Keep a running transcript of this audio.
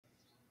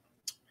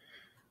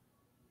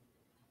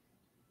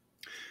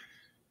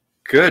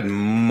Good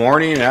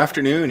morning,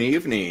 afternoon,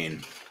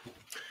 evening.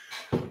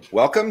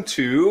 Welcome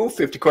to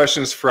 50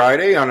 Questions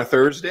Friday on a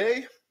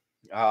Thursday.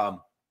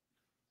 Have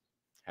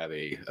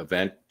a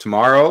event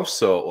tomorrow,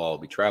 so I'll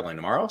be traveling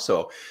tomorrow.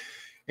 So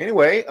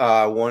anyway,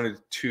 I wanted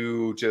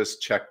to just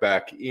check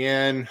back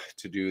in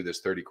to do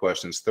this 30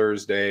 Questions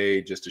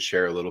Thursday, just to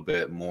share a little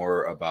bit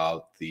more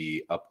about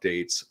the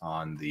updates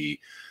on the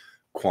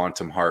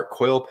Quantum Heart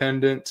Coil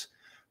Pendant.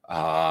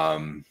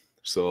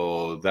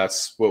 So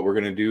that's what we're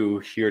going to do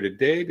here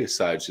today,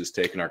 besides just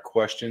taking our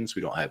questions.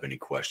 We don't have any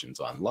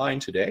questions online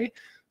today.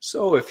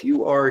 So if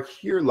you are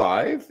here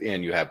live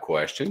and you have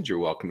questions, you're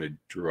welcome to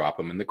drop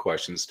them in the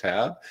questions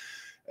tab.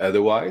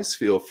 Otherwise,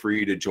 feel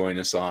free to join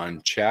us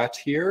on chat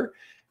here.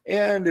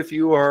 And if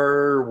you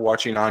are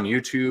watching on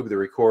YouTube, the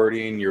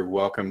recording, you're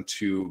welcome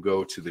to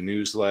go to the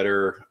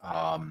newsletter,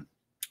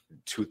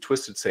 to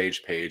Twisted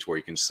Sage page, where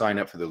you can sign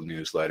up for the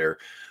newsletter,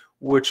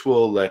 which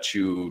will let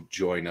you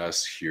join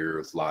us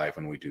here live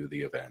when we do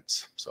the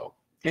events. So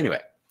anyway,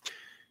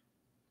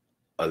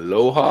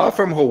 aloha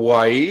from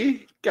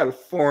Hawaii,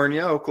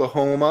 California,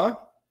 Oklahoma.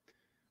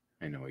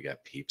 I know we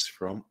got peeps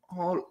from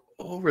all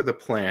over the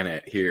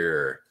planet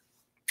here.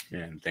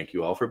 And thank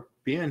you all for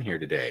being here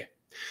today.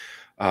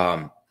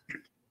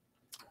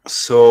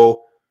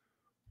 So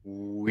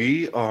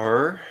we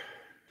are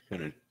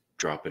going to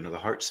drop into the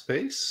heart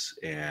space,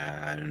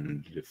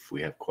 and if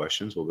we have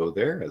questions, we'll go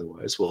there.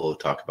 Otherwise, we'll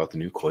talk about the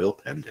new coil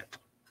pendant.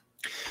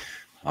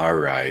 All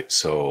right,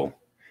 so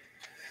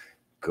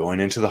going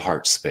into the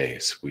heart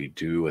space, we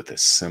do with a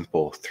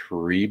simple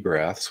 3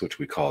 breaths, which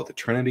we call the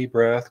Trinity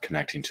breath,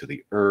 connecting to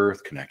the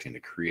earth, connecting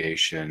to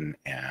creation,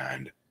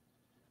 and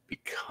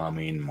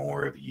becoming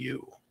more of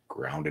you,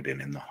 grounded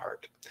in the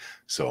heart.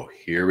 So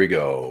here we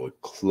go.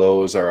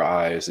 Close our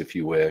eyes if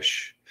you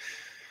wish.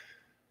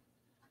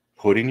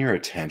 Putting your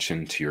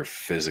attention to your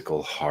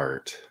physical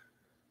heart,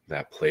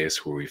 that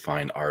place where we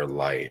find our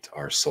light,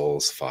 our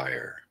soul's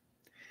fire,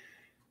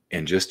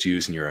 and just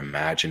using your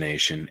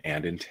imagination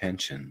and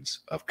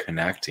intentions of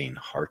connecting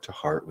heart to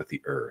heart with the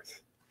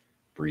earth,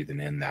 breathing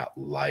in that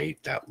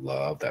light, that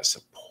love, that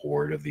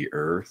support of the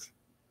earth,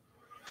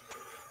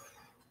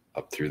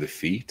 up through the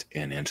feet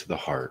and into the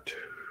heart.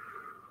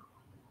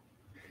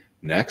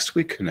 Next,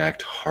 we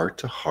connect heart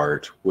to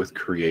heart with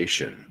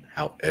creation,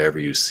 however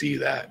you see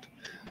that.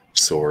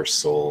 Source,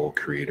 soul,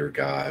 creator,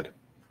 God.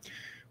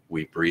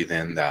 We breathe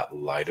in that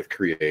light of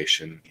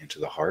creation into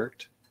the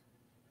heart.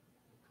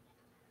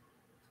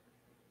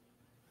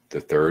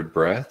 The third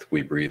breath,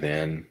 we breathe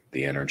in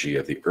the energy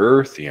of the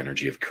earth, the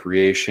energy of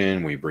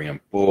creation. We bring them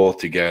both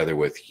together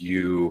with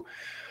you.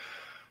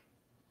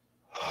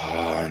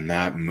 And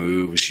that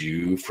moves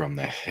you from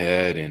the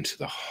head into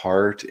the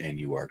heart, and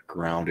you are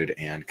grounded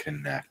and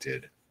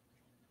connected.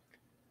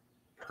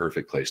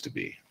 Perfect place to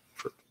be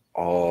for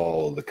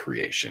all the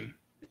creation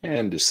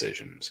and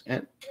decisions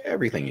and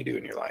everything you do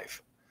in your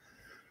life.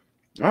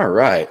 All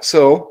right,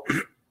 so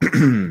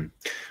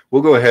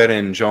we'll go ahead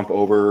and jump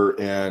over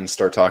and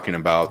start talking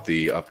about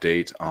the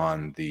update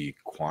on the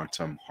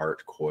quantum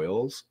heart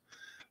coils.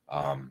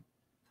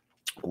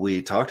 We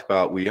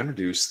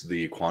introduced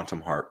the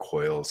quantum heart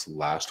coils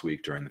last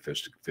week during the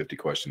 50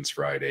 Questions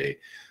Friday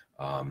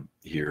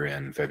here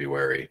in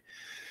February.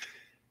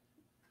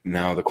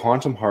 Now, the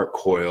quantum heart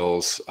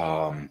coils,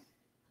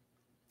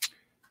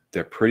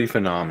 they're pretty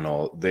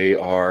phenomenal. They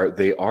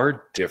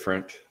are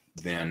different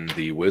than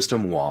the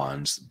wisdom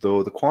wands,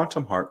 though the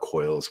quantum heart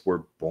coils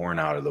were born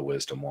out of the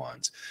wisdom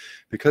wands,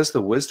 because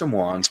the wisdom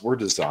wands were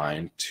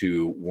designed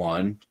to,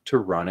 1, to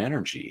run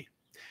energy,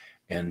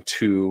 and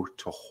 2,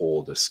 to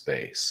hold a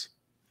space.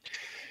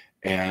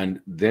 And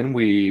then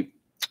we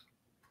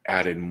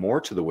added more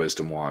to the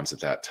wisdom wands at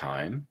that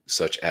time,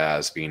 such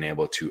as being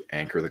able to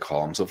anchor the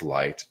columns of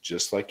light,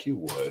 just like you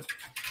would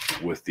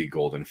with the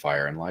golden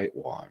fire and light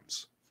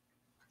wands.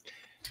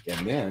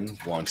 And then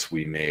once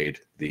we made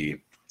the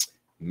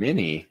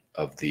mini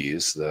of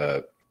these,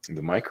 the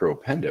micro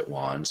pendant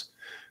wands,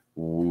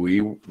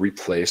 we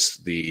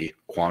replaced the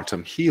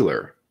quantum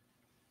healer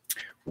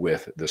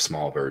with the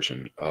small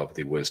version of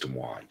the wisdom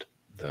wand,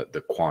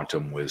 the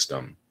quantum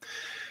wisdom.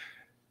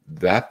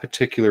 That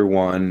particular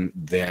one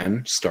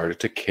then started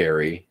to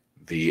carry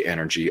the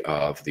energy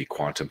of the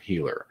quantum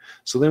healer.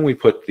 So then we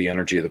put the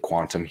energy of the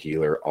quantum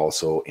healer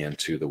also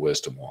into the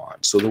wisdom wand.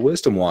 So the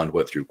wisdom wand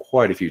went through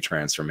quite a few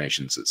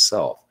transformations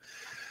itself.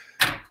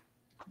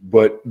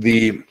 But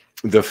the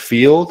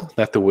field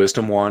that the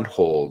wisdom wand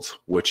holds,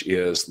 which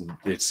is,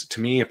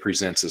 to me, it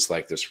presents as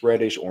like this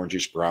reddish,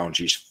 orangish,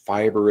 brownish,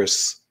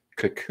 fibrous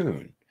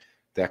cocoon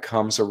that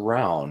comes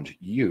around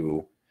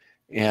you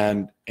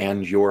and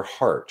your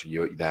heart,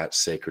 that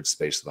sacred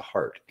space of the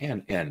heart,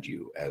 and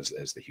you as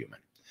the human,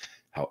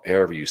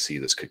 however you see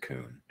this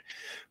cocoon.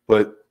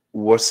 But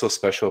what's so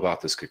special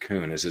about this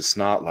cocoon is it's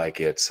not like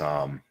it's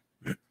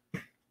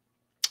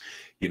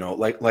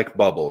like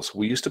bubbles.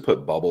 We used to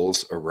put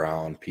bubbles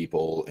around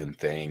people and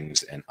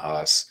things and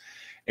us,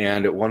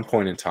 and at one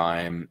point in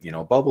time,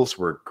 bubbles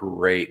were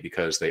great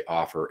because they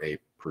offer a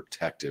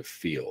protective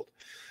field.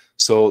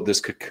 So this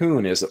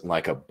cocoon isn't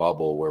like a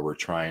bubble where we're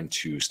trying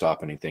to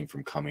stop anything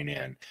from coming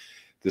in.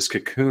 This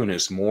cocoon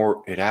is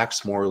more, it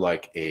acts more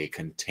like a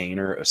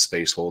container, a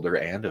space holder,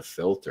 and a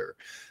filter,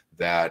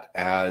 that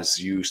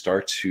as you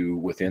start to,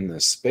 within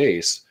this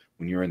space,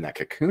 when you're in that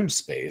cocoon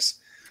space,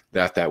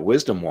 that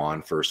wisdom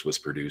wand first was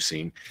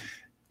producing,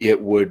 it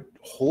would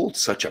hold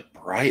such a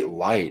bright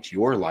light,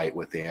 your light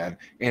within,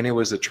 and it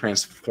was a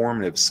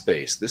transformative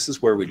space. This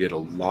is where we did a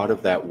lot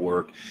of that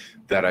work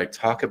that I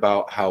talk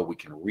about, how we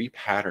can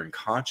repattern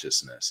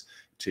consciousness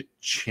to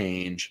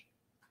change.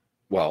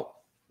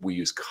 Well, we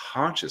use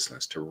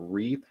consciousness to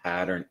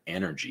repattern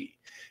energy.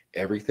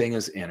 Everything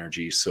is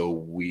energy, so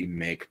we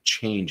make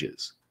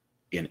changes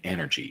in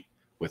energy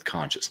with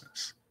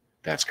consciousness.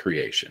 That's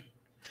creation.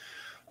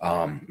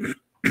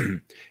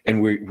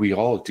 And we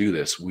all do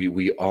this.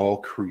 We all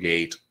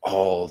create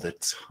all the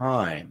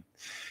time.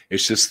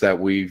 It's just that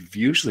we've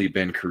usually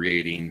been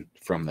creating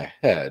from the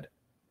head,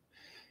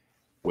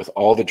 with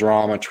all the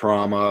drama,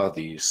 trauma,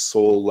 the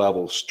soul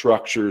level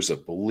structures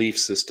of belief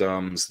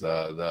systems,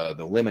 the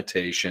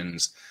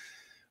limitations,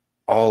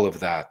 all of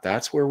that.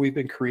 That's where we've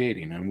been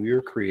creating, and we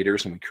are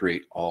creators, and we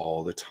create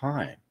all the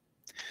time.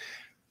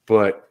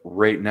 But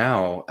right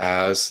now,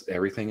 as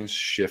everything is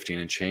shifting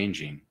and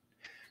changing,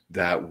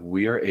 that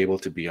we are able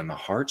to be in the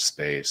heart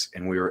space,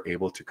 and we are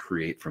able to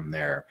create from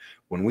there.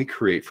 When we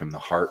create from the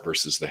heart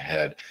versus the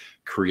head,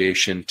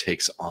 creation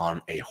takes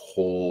on a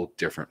whole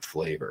different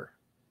flavor.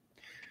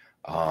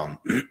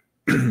 And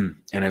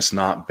it's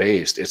not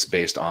based, it's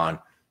based on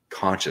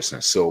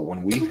consciousness. So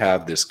when we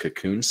have this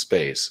cocoon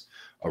space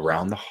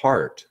around the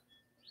heart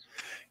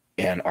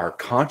and our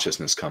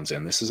consciousness comes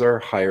in, this is our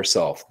higher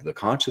self. The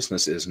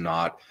consciousness is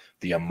not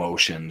the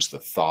emotions, the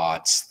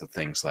thoughts, the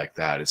things like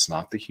that. It's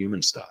not the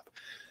human stuff.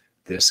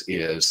 This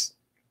is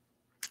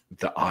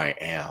the I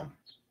am,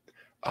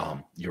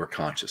 your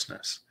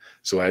consciousness.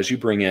 So as you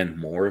bring in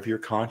more of your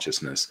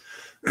consciousness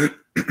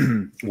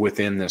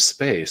within this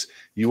space,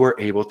 you are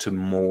able to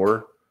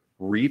more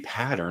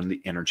repattern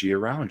the energy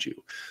around you.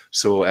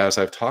 So as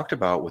I've talked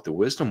about with the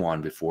wisdom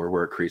wand before,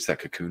 where it creates that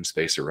cocoon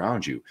space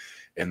around you,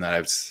 and that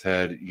I've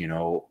said, you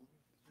know,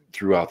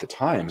 throughout the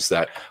times,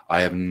 that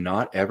I have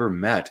not ever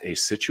met a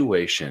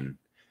situation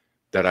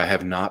that I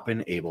have not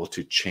been able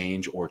to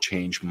change or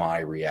change my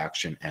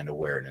reaction and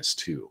awareness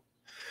to.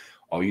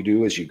 All you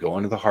do is you go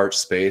into the heart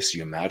space,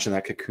 you imagine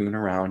that cocoon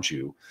around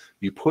you,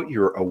 you put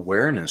your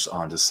awareness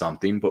onto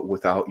something, but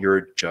without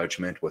your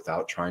judgment,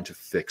 without trying to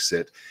fix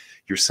it.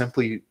 You're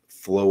simply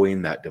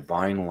flowing that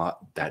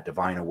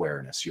divine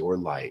awareness, your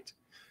light,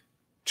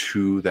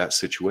 to that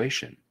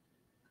situation.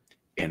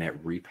 And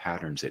it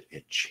repatterns it,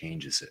 it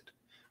changes it.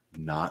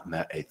 Not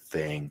met a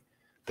thing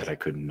that I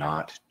could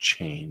not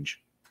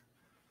change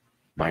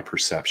my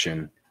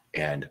perception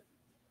and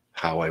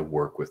how I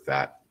work with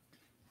that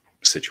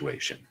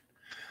situation.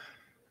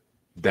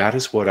 That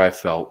is what I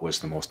felt was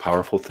the most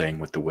powerful thing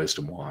with the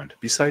wisdom wand,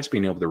 besides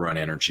being able to run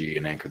energy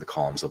and anchor the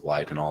columns of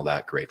light and all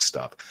that great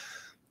stuff.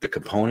 The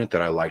component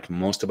that I liked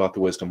most about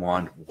the wisdom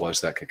wand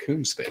was that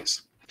cocoon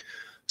space.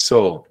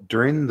 So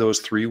during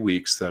those 3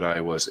 weeks that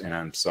I was, and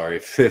I'm sorry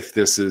if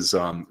this is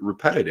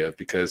repetitive,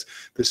 because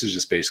this is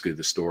just basically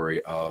the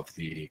story of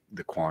the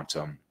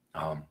quantum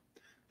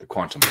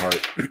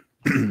heart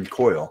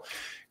coil,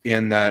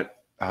 in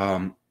that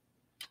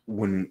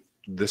when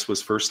this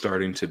was first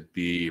starting to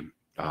be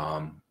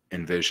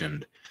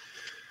envisioned,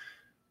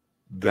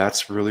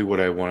 that's really what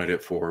I wanted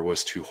it for,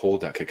 was to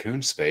hold that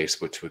cocoon space,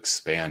 but to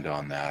expand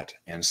on that.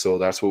 And so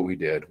that's what we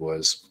did,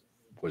 was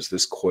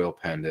this coil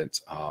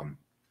pendant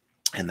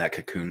in that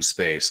cocoon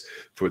space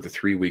for the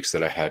 3 weeks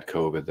that I had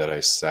COVID, that I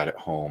sat at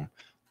home.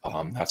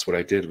 That's what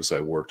I did, was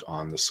I worked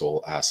on the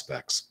soul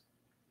aspects.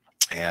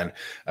 And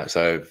as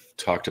I've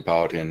talked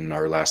about in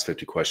our last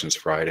 50 Questions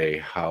Friday,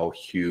 how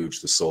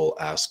huge the soul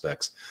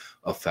aspects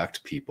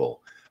affect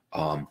people.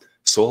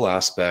 Soul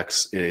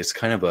aspects is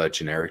kind of a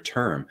generic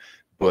term,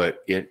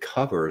 but it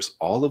covers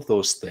all of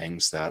those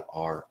things that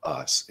are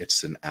us.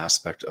 It's an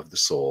aspect of the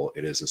soul.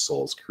 It is a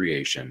soul's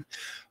creation.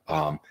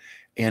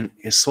 And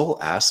a soul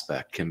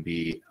aspect can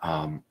be,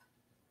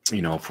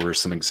 you know, for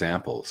some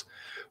examples,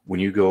 when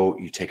you go,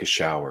 you take a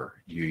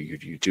shower, you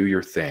do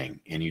your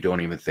thing, and you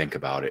don't even think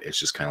about it. It's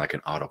just kind of like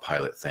an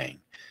autopilot thing.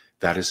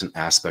 That is an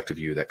aspect of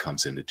you that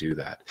comes in to do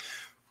that.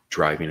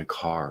 Driving a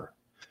car,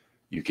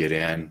 you get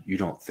in, you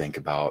don't think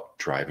about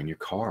driving your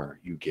car.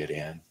 You get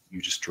in,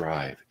 you just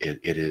drive. It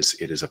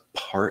is a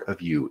part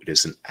of you. It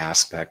is an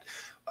aspect,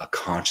 a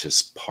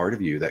conscious part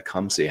of you that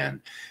comes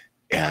in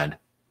and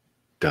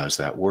does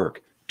that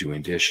work.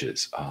 Doing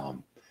dishes,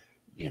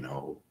 you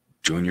know,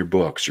 doing your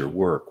books, your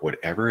work,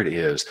 whatever it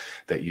is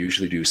that you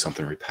usually do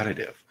something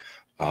repetitive.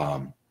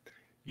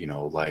 You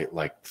know,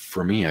 like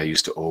for me, I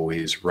used to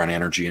always run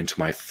energy into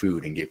my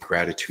food and give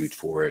gratitude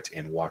for it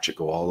and watch it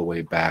go all the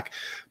way back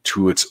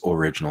to its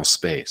original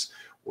space.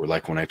 Or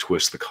like when I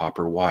twist the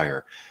copper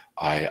wire,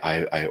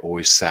 I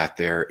always sat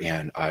there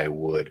and I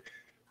would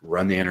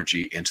run the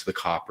energy into the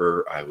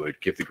copper. I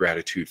would give the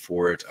gratitude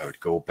for it. I would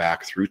go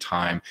back through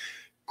time,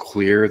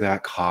 clear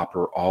that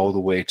copper all the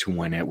way to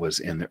when it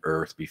was in the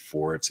earth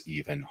before it's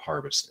even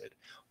harvested,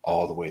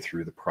 all the way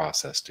through the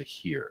process to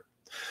here.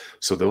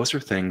 So those are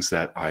things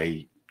that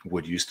I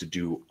would used to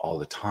do all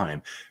the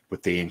time,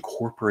 but they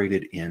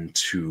incorporated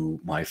into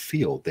my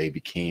field. They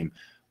became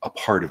a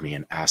part of me,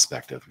 an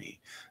aspect of me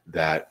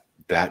that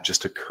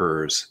just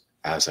occurs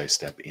as I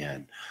step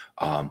in.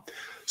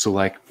 So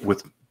like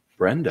with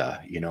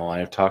Brenda, you know,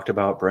 I've talked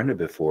about Brenda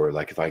before.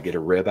 Like if I get a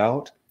rib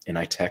out and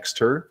I text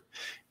her,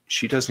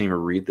 she doesn't even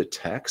read the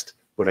text,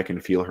 but I can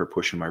feel her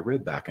pushing my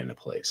rib back into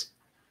place.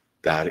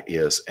 That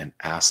is an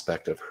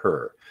aspect of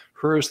her.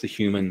 Her is the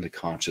human, the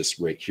conscious,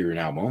 right here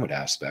now moment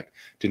aspect.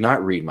 Did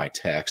not read my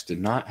text,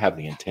 did not have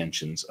the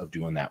intentions of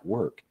doing that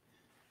work.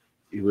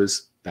 It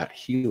was that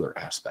healer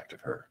aspect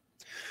of her.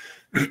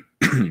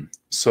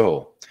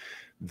 So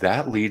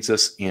that leads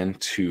us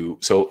into,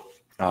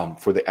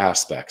 for the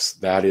aspects,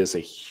 that is a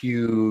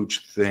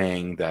huge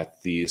thing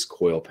that these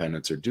coil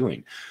pendants are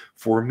doing.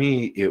 For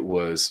me, it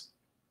was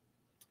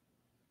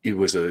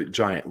a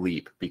giant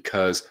leap,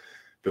 because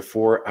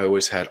before I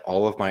always had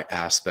all of my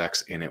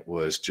aspects and it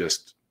was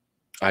just,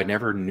 I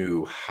never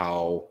knew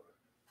how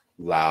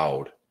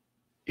loud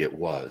it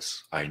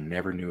was. I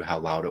never knew how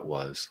loud it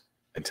was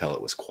until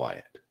it was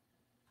quiet.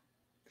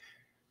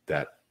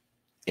 That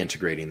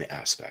integrating the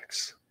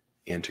aspects.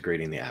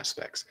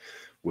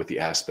 With the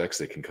aspects,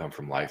 they can come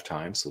from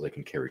lifetimes, so they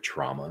can carry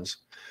traumas.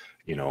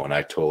 You know, and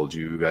I told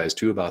you guys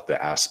too about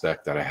the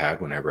aspect that I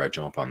had whenever I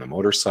jump on the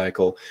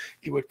motorcycle.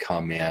 It would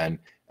come in.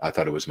 I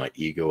thought it was my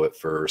ego at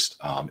first.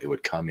 It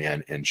would come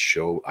in and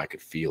show, I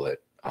could feel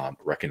it,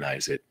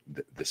 recognize it,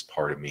 this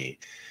part of me.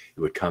 It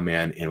would come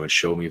in and it would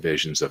show me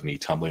visions of me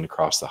tumbling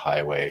across the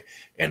highway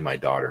and my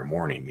daughter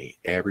mourning me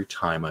every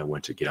time I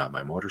went to get on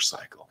my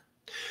motorcycle.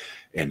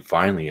 And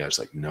finally I was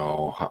like,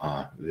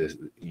 no, this,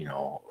 you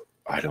know,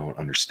 I don't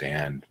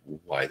understand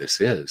why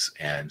this is.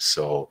 And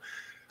so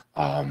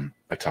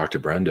I talked to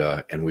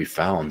Brenda and we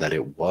found that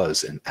it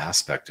was an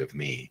aspect of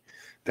me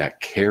that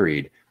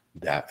carried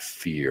that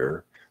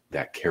fear,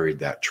 that carried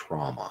that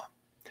trauma,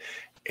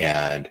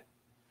 and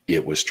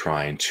it was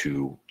trying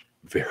to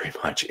very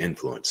much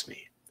influence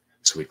me.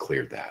 So we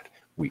cleared that.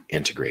 We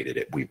integrated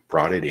it. We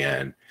brought it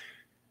in,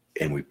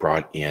 and we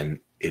brought in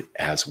it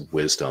as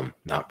wisdom,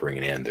 not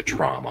bringing in the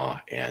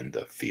trauma and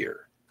the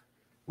fear.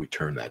 We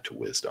turn that to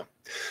wisdom.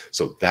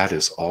 So that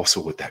is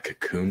also what that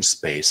cocoon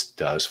space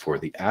does for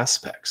the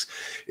aspects,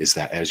 is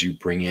that as you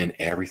bring in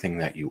everything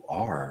that you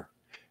are,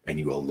 and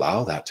you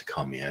allow that to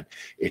come in,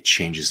 it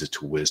changes it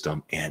to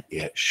wisdom, and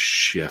it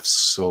shifts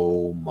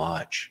so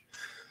much.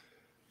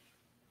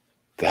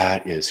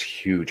 That is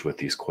huge with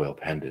these coil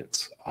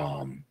pendants,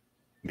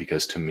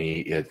 because to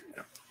me,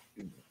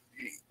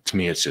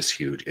 it's just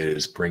huge. It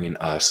is bringing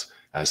us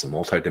as a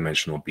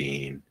multidimensional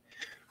being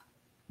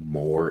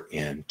more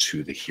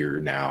into the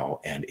here now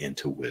and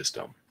into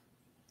wisdom.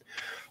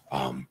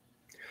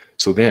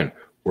 So then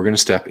we're going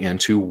to step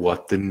into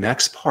what the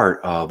next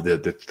part of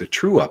the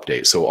true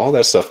update. So all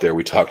that stuff there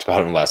we talked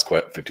about in the last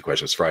 50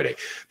 Questions Friday.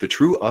 The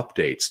true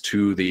updates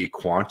to the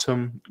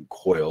quantum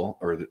coil,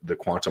 or the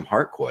quantum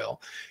heart coil,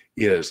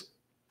 is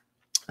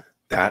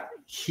that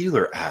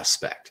healer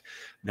aspect.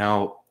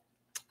 Now,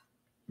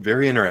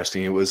 very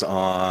interesting. It was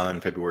on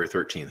February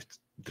 13th,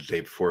 the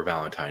day before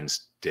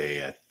Valentine's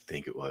Day. I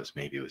think it was.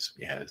 Maybe it was.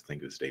 Yeah, I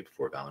think it was the day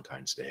before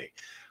Valentine's Day.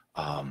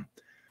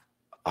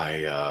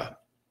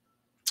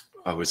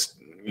 I was,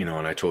 you know,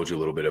 and I told you a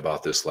little bit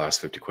about this last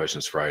 50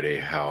 Questions Friday,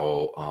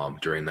 how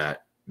during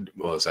that,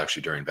 well, it's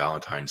actually during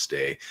Valentine's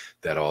Day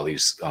that all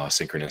these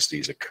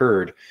synchronicities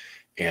occurred,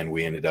 and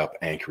we ended up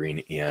anchoring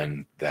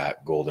in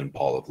that golden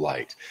ball of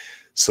light.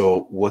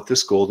 So what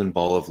this golden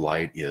ball of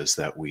light is,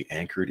 that we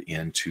anchored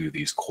into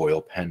these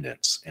coil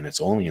pendants, and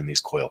it's only in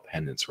these coil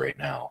pendants right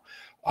now.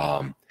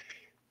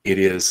 It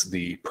is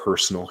the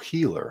personal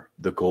healer,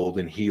 the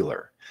golden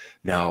healer.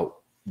 Now,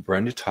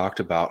 Brenda talked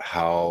about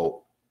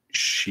how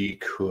she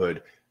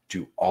could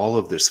do all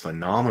of this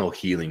phenomenal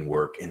healing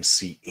work and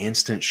see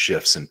instant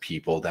shifts in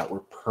people that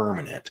were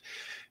permanent,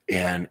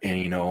 and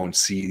you know, and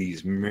see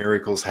these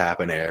miracles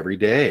happen every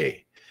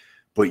day.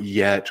 But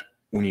yet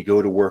when you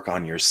go to work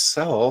on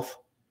yourself,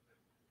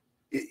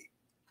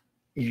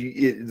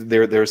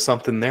 there's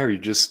something there.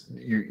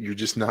 You're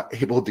just not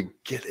able to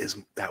get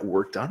that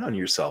work done on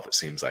yourself, it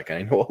seems like.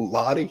 I know a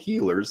lot of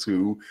healers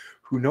who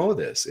know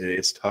this.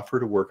 It's tougher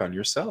to work on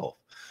yourself.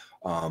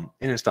 And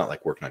it's not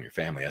like working on your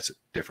family. That's a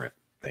different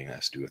thing. That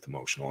has to do with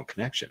emotional and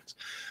connections.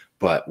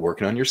 But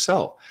working on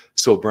yourself.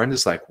 So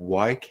Brenda's like,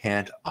 why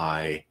can't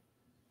I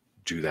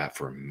do that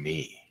for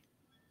me?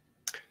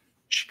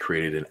 She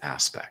created an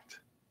aspect.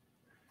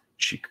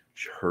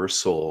 Her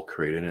soul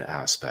created an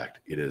aspect.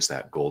 It is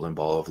that golden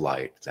ball of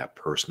light, that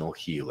personal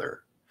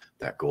healer,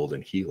 that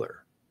golden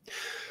healer.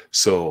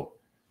 So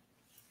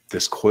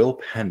this coil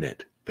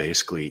pendant,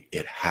 basically,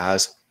 it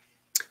has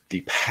the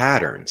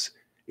patterns,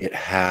 it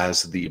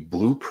has the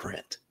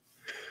blueprint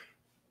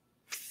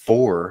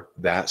for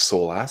that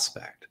soul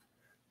aspect.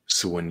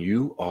 So when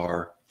you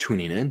are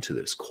tuning into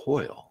this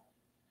coil,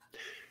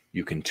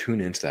 you can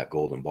tune into that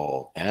golden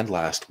ball. And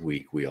last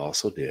week, we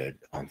also did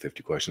on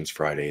 50 Questions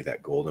Friday,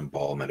 that golden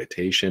ball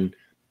meditation.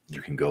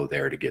 You can go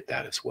there to get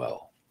that as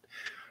well.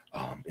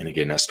 And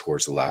again, that's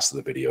towards the last of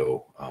the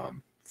video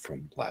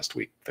from last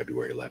week,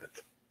 February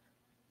 11th.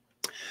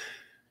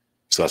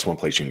 So that's one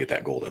place you can get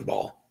that golden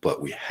ball.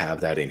 But we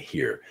have that in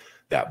here.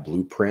 That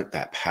blueprint,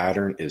 that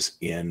pattern is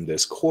in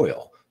this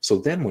coil. So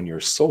then when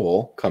your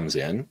soul comes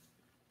in,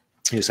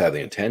 you just have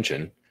the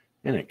intention,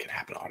 and it can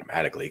happen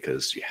automatically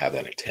because you have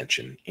that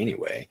intention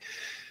anyway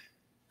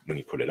when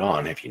you put it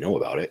on, if you know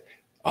about it,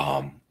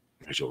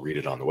 because you'll read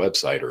it on the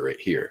website or right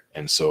here.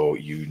 And so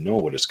you know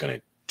what it's going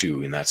to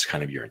do, and that's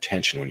kind of your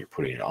intention when you're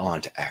putting it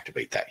on to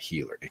activate that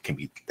healer. It can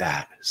be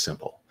that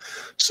simple.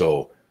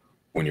 So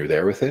when you're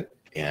there with it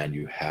and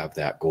you have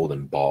that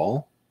golden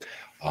ball,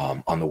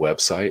 on the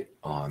website,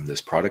 on this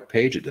product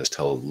page, it does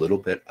tell a little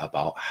bit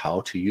about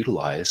how to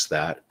utilize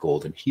that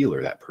golden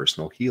healer, that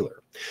personal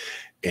healer.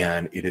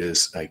 And it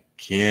is,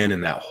 again, in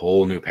that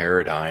whole new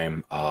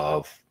paradigm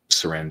of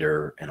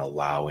surrender and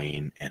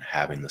allowing and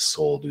having the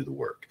soul do the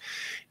work.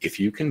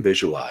 If you can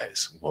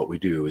visualize, what we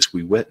do is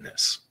we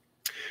witness.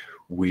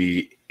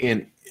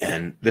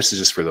 And this is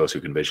just for those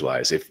who can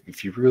visualize.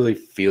 If you really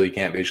feel you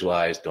can't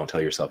visualize, don't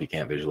tell yourself you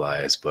can't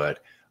visualize, but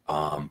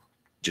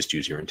just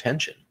use your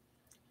intention.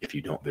 If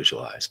you don't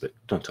visualize, but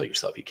don't tell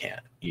yourself you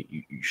can't.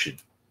 You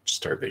should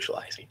start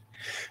visualizing.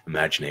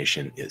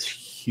 Imagination is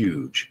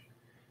huge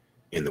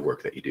in the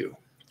work that you do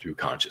through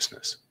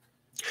consciousness.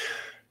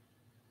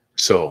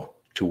 So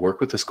to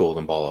work with this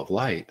golden ball of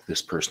light,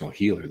 this personal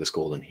healer, this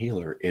golden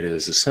healer, it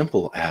is as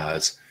simple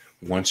as,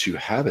 once you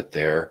have it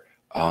there,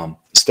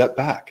 step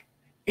back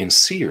and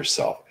see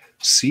yourself.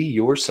 See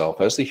yourself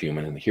as the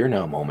human in the here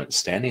now moment,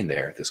 standing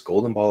there, this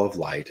golden ball of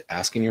light,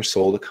 asking your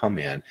soul to come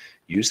in,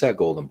 use that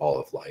golden ball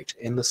of light,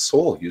 and the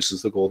soul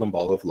uses the golden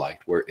ball of light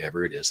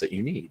wherever it is that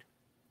you need.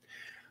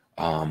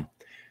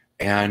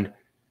 And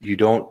you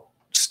don't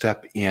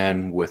step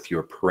in with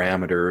your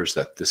parameters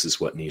that this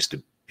is what needs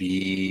to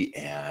be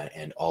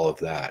and all of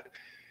that.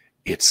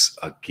 It's,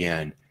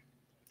 again,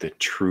 the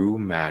true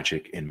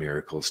magic and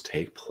miracles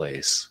take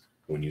place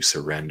when you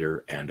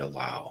surrender and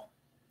allow.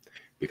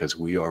 Because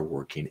we are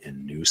working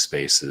in new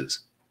spaces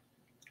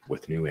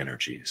with new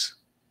energies,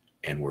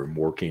 and we're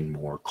working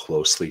more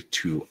closely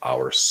to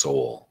our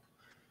soul,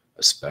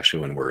 especially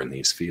when we're in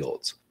these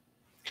fields.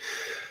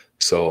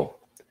 So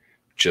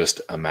just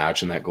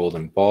imagine that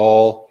golden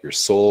ball, your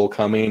soul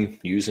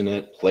coming, using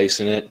it,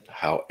 placing it,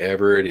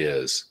 however it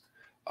is,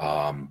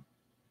 and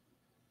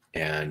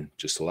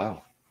just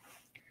allow.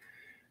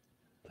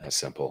 That's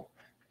simple.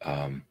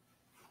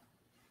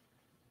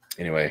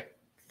 Anyway,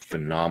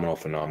 phenomenal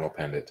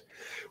pendant.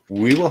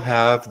 We will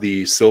have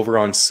the silver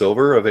on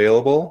silver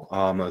available.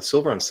 The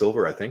silver on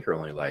silver, I think, are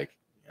only like,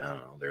 I don't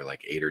know, they're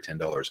like $8 or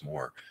 $10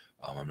 more.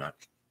 I'm not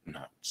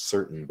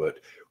certain, but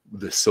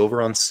the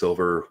silver on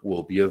silver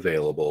will be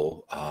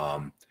available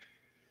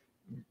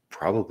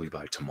probably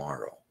by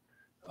tomorrow,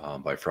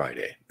 by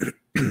Friday.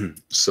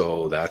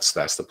 So that's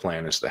the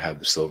plan, is to have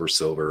the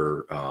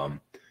silver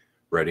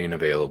ready and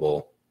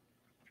available.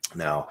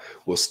 Now,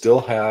 we'll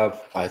still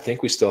have, I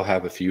think we still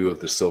have a few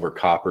of the silver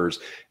coppers,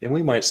 and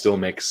we might still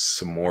make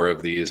some more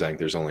of these. I think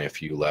there's only a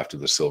few left of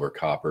the silver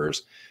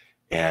coppers,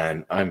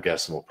 and I'm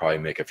guessing we'll probably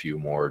make a few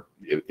more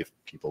if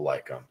people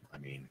like them. I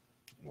mean,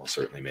 we'll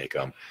certainly make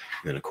them.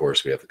 And then, of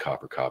course, we have the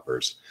copper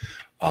coppers.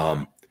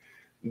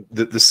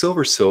 The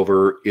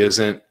silver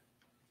isn't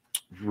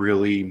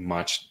really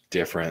much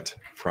different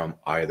from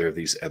either of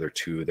these other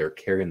two. They're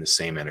carrying the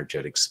same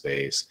energetic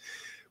space.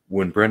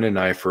 When Brenda and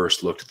I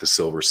first looked at the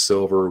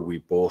silver, we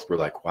both were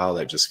like, wow,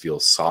 that just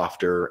feels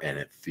softer, and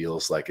it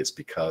feels like it's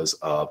because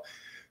of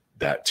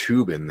that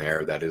tube in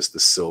there that is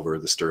the silver,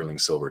 the sterling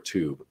silver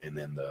tube, and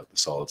then the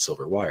solid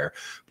silver wire.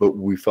 But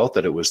we felt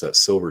that it was that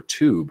silver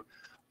tube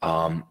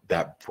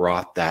that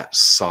brought that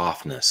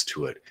softness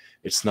to it.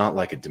 It's not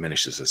like it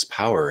diminishes its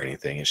power or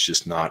anything. It's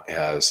just not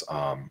as,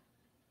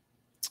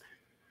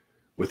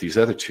 with these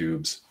other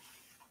tubes,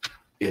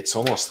 it's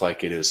almost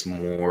like it is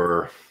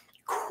more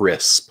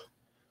crisp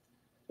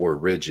or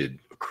rigid,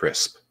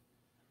 crisp.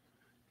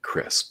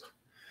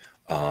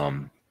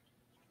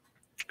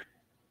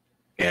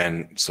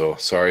 And so,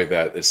 sorry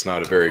that it's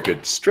not a very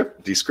good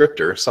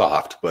descriptor,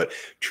 soft, but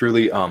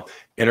truly,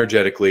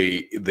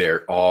 energetically,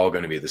 they're all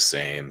going to be the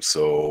same.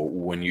 So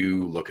when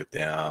you look at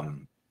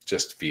them,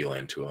 just feel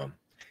into them.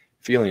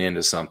 Feeling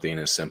into something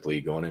is simply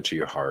going into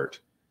your heart.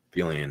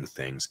 Feeling into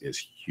things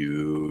is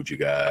huge, you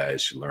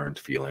guys. You learn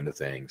to feel into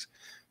things.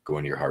 Go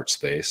into your heart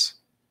space.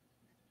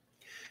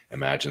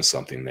 Imagine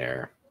something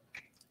there.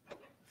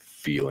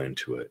 Feel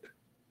into it.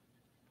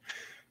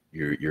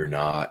 You're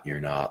not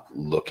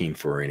looking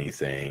for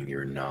anything.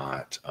 You're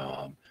not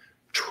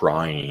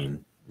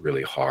trying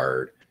really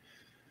hard.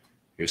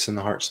 You're just in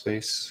the heart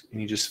space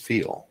and you just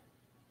feel.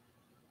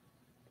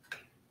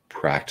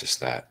 Practice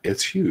that.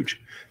 It's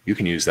huge. You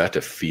can use that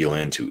to feel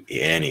into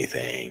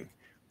anything,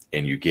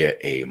 and you get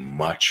a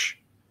much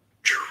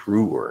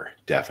truer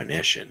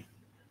definition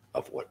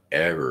of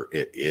whatever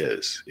it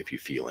is if you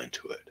feel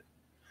into it.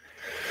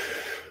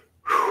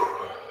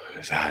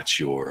 That's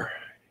your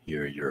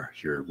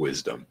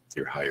wisdom,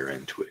 your higher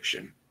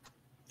intuition.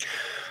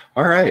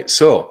 All right.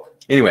 So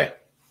anyway,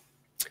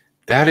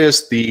 that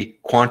is the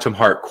Quantum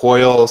Heart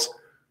Coils.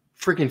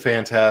 Freaking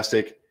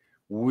fantastic.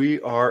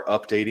 We are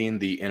updating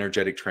the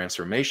energetic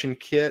transformation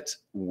kit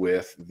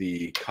with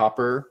the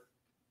copper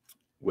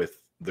with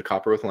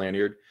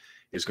lanyard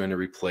is going to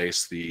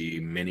replace the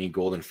mini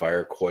golden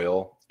fire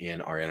coil in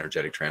our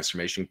energetic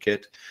transformation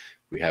kit.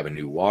 We have a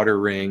new water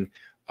ring.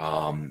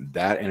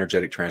 That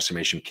energetic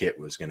transformation kit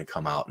was going to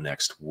come out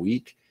next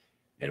week,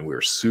 and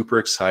we're super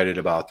excited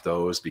about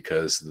those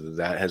because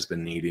that has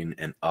been needing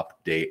an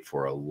update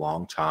for a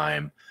long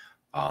time.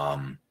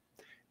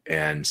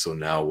 And so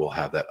now we'll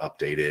have that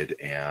updated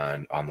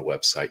and on the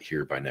website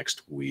here by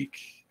next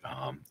week.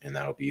 And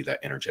that'll be that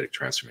energetic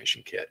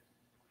transformation kit.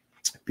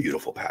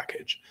 Beautiful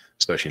package,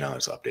 especially now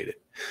it's updated.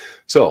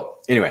 So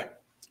anyway,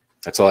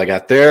 that's all I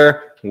got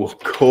there. We'll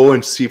go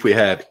and see if we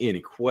have any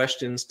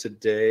questions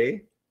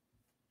today.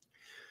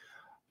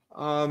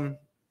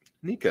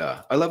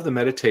 Nika, I love the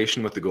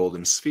meditation with the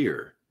golden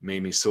sphere.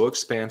 Made me so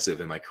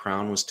expansive and my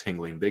crown was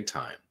tingling big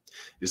time.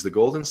 Is the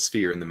golden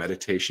sphere in the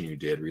meditation you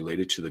did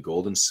related to the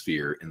golden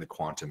sphere in the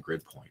quantum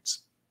grid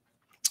points?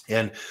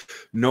 And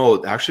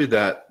no, actually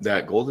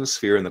that golden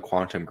sphere in the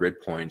quantum grid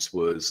points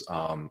was,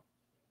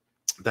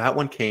 that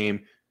one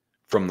came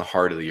from the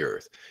heart of the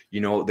earth.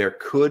 You know, there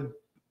could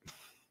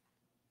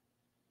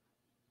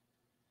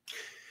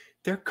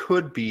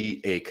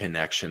be a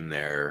connection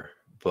there,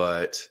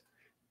 but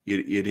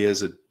it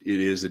is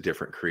a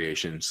different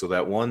creation. So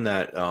that one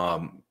that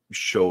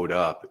showed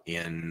up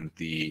in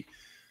the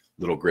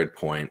little grid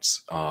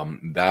points,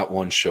 that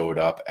one showed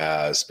up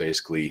as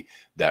basically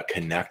that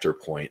connector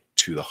point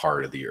to the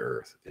heart of the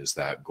earth, is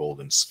that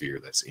golden sphere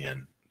that's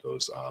in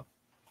those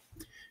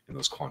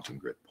quantum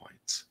grid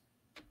points.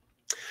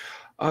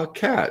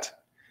 Kat,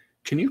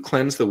 can you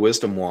cleanse the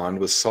wisdom wand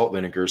with salt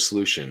vinegar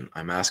solution?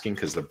 I'm asking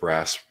because the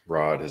brass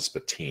rod is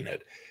patinaed.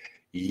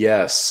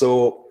 Yes,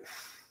 so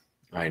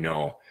I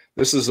know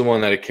this is the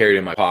one that I carried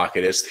in my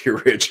pocket. It's the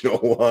original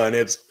one.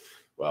 It's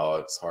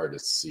hard to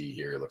see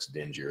here. It looks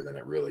dingier than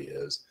it really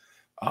is.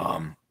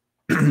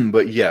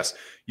 But yes,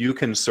 you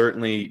can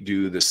certainly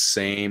do the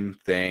same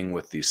thing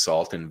with the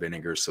salt and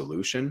vinegar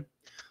solution.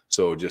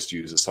 So just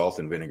use a salt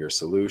and vinegar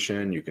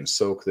solution. You can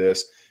soak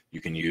this. You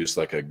can use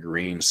like a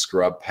green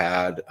scrub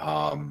pad,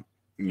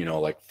 you know,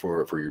 like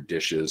for your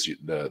dishes,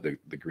 the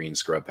green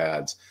scrub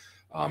pads.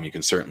 You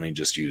can certainly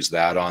just use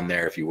that on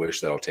there if you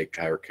wish. That'll take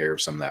care of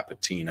some of that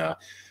patina.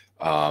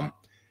 And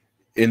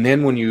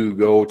then when you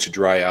go to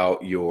dry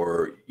out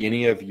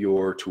any of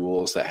your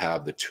tools that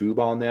have the tube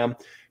on them,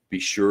 be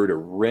sure to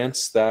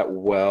rinse that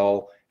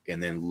well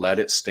and then let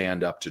it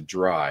stand up to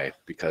dry,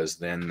 because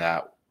then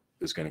that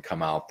is going to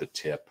come out the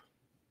tip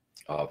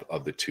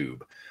of the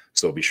tube.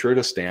 So be sure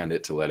to stand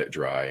it to let it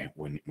dry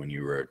when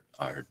you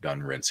are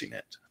done rinsing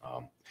it.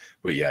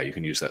 But yeah, you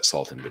can use that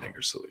salt and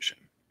vinegar solution.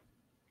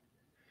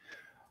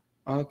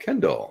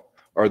 Kendall,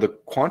 are the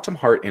quantum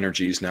heart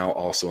energies now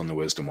also in the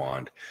wisdom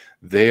wand?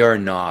 They are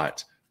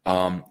not.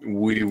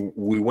 We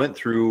went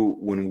through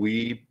when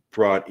we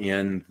brought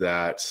in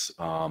that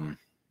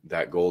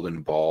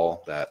golden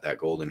ball, that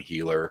golden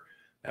healer,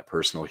 that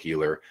personal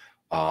healer.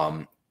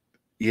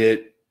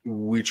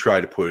 We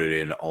tried to put it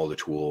in all the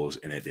tools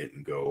and it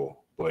didn't go,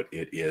 but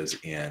it is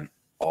in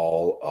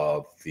all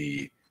of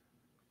the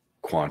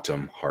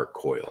quantum heart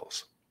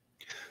coils.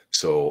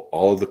 So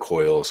all of the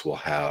coils will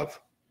have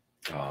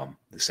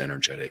this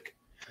energetic,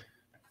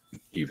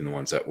 even the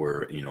ones that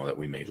were, that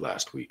we made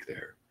last week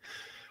there.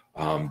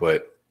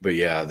 But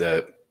yeah,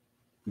 the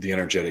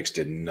energetics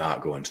did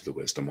not go into the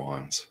wisdom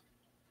wands.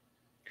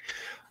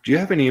 Do you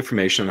have any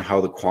information on how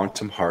the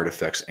quantum heart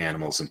affects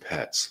animals and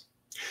pets?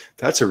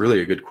 That's a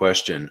really good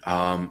question.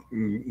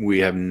 We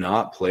have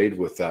not played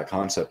with that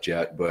concept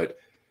yet, but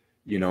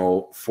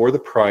for the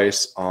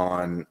price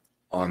on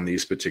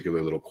these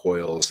particular little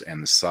coils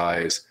and the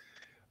size,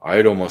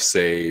 I'd almost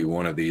say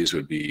one of these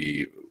would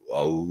be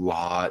a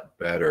lot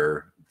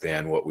better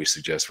than what we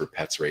suggest for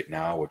pets right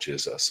now, which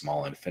is a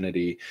small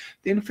infinity.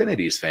 The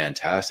infinity is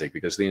fantastic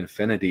because the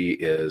infinity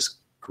is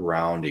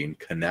grounding,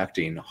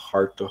 connecting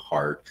heart to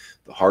heart,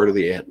 the heart of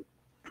the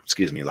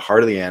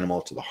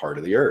animal to the heart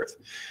of the earth.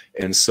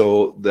 And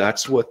so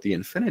that's what the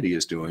infinity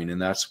is doing,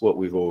 and that's what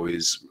we've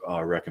always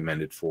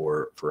recommended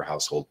for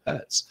household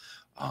pets.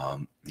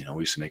 We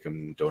used to make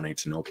them donate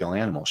to no-kill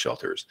animal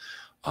shelters,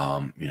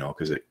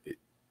 because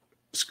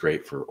it's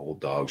great for old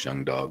dogs,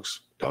 young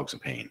dogs, dogs in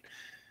pain,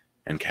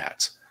 and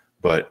cats.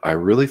 But I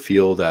really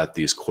feel that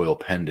these coil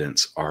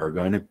pendants are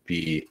going to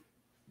be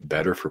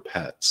better for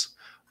pets.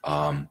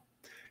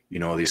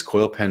 These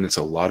coil pendants,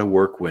 a lot of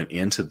work went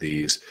into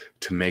these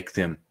to make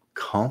them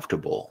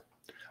comfortable,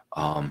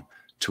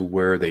 to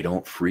where they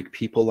don't freak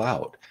people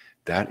out.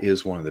 That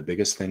is one of the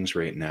biggest things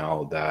right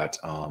now that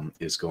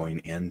is going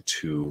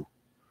into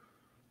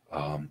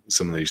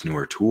some of these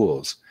newer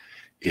tools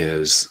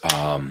is,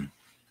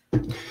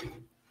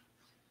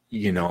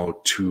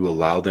 to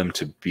allow them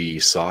to be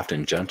soft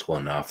and gentle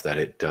enough that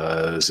it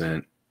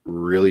doesn't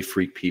really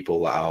freak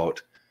people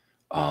out.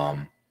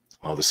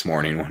 Well, this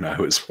morning when I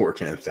was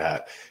working at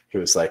that, it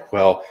was like,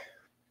 well,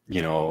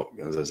 I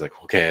was like,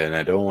 okay, and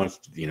I don't want,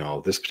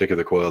 this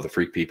particular coil to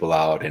freak people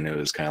out. And it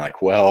was kind of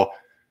like, well,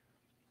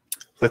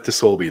 let the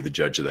soul be the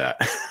judge of that,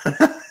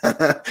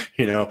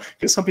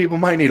 because some people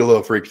might need a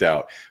little freaked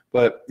out.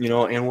 But,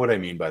 and what I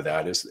mean by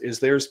that is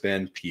there's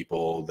been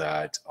people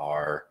that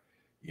are,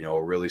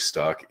 really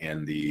stuck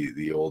in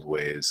the old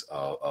ways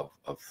of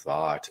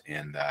thought,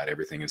 and that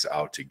everything is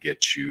out to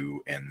get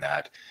you, and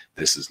that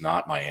this is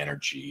not my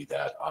energy,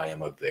 that I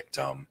am a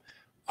victim.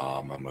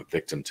 I'm a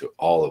victim to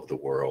all of the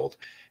world.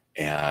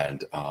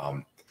 And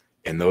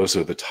those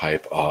are the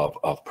type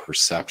of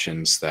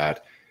perceptions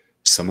that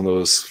some of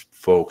those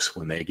folks,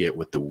 when they get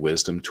with the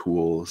wisdom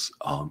tools,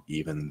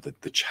 even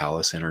the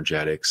chalice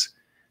energetics,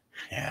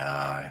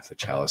 the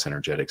chalice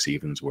energetics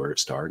even's where it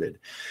started,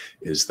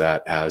 is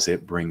that as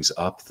it brings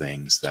up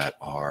things that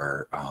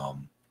are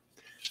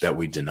that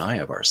we deny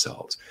of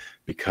ourselves,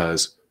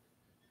 because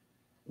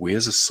we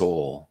as a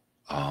soul,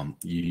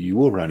 you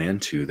will run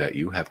into that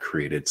you have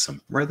created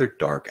some rather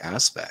dark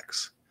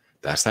aspects.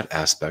 That's that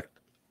aspect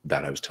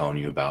that I was telling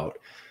you about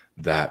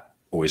that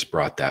always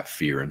brought that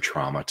fear and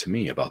trauma to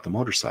me about the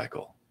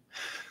motorcycle.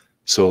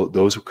 So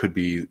those could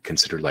be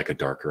considered like a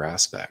darker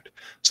aspect.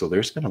 So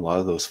there's been a lot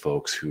of those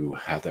folks who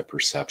have that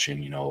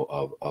perception,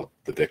 of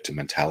the victim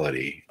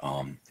mentality,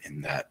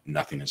 in that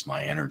nothing is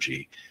my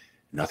energy,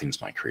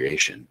 nothing's my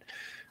creation.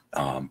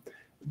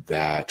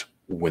 That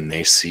when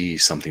they see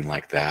something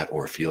like that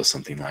or feel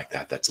something like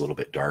that, that's a little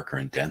bit darker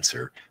and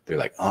denser, they're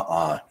like,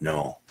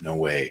 no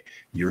way.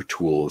 Your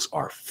tools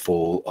are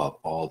full of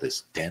all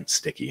this dense,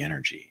 sticky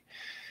energy.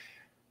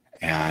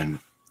 And,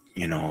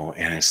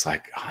 and it's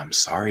like, I'm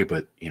sorry,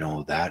 but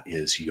that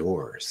is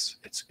yours.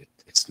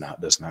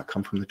 Does not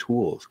come from the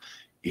tools.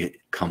 It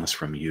comes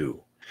from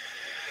you.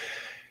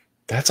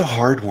 That's a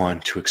hard one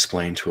to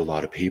explain to a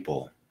lot of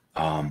people.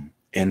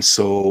 And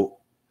so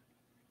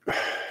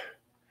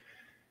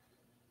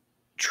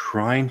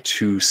trying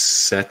to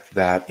set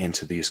that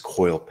into these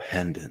coil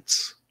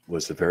pendants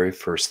was the very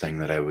first thing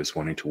that I was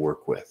wanting to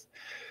work with,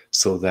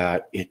 so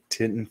that it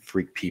didn't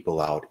freak people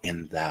out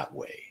in that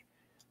way.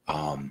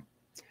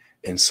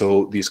 And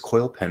so these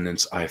coil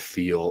pendants, I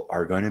feel,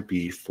 are going to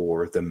be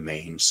for the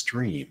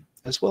mainstream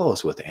as well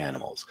as with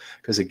animals.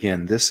 Because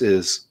again, this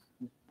is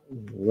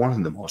one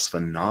of the most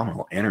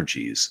phenomenal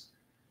energies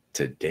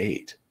to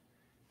date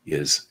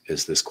is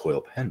this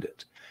coil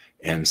pendant.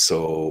 And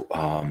so,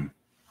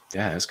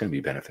 it's going to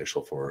be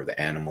beneficial for the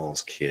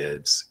animals,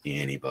 kids,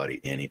 anybody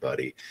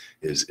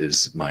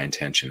is my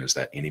intention, is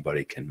that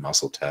anybody can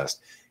muscle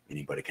test,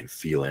 anybody can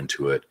feel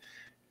into it,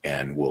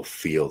 and will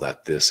feel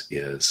that this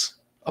is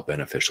a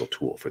beneficial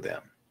tool for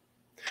them.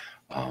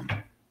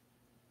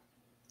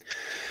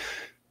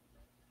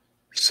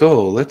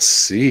 So let's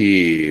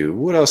see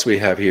what else we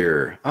have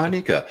here.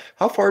 Anika,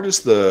 how far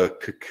does the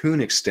cocoon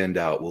extend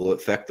out? Will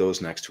it affect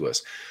those next to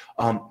us?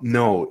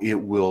 No, it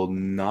will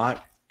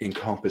not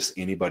encompass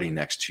anybody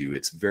next to you.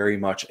 It's very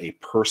much a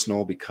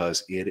personal,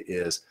 because it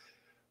is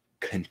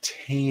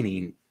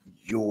containing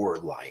your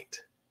light.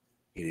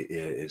 It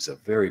is a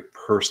very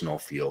personal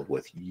field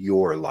with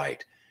your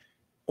light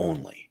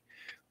only.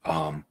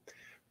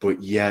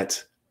 But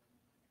yet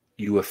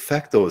you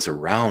affect those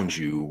around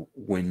you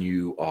when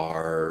you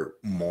are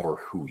more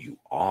who you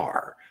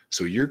are.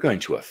 So you're going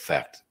to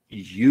affect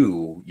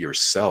you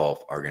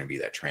yourself, are going to be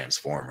that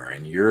transformer,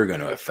 and you're going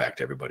to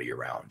affect everybody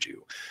around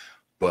you.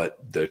 But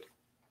the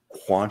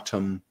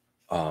quantum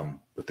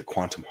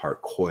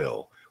heart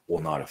coil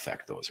will not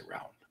affect those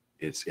around.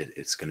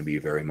 It's going to be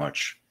very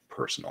much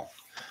personal.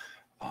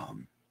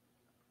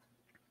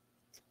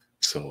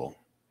 So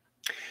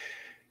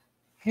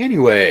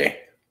anyway,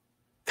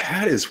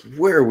 that is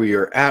where we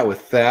are at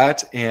with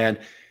that. And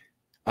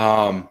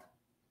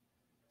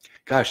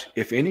gosh,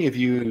 if any of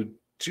you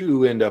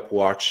do end up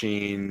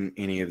watching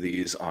any of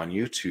these on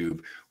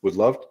YouTube, would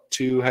love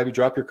to have you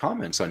drop your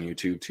comments on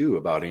YouTube too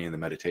about any of the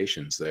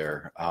meditations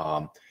there.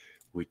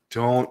 We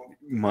don't,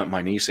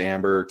 my niece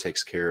Amber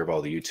takes care of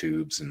all the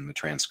YouTubes and the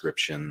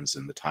transcriptions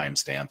and the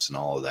timestamps and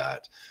all of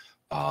that.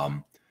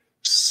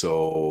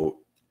 So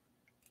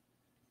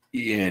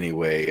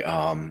anyway,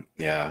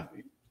 yeah,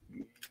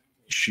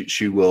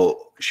 she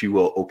will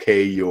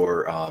okay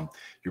your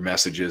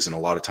messages, and a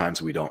lot of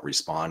times we don't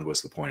respond.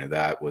 Was the point of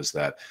that, was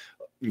that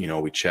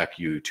we check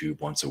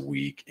YouTube once a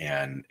week,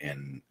 and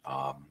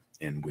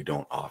we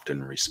don't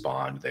often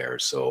respond there.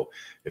 So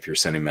if you're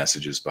sending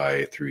messages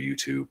through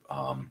YouTube,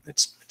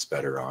 it's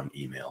better on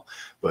email.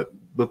 But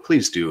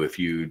please do, if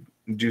you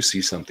do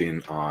see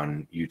something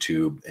on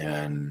YouTube,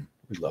 and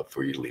we'd love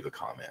for you to leave a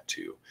comment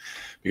too,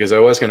 because I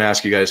was going to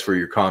ask you guys for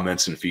your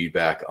comments and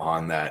feedback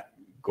on that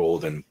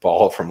golden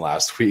ball from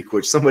last week,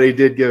 which somebody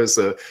did give us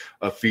a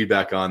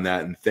feedback on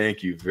that, and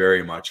thank you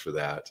very much for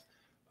that.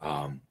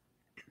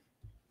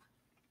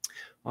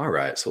 All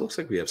right, so it looks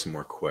like we have some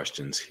more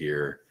questions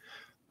here.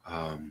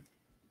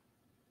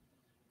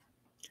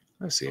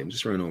 Let's see, I'm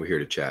just running over here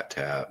to chat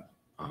tab.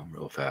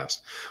 real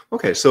fast.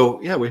 Okay,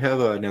 so yeah, we have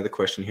another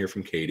question here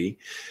from Katie.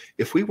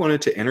 If we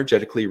wanted to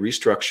energetically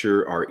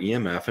restructure our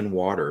EMF and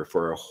water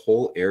for a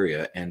whole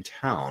area and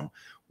town,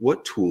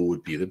 what tool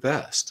would be the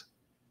best?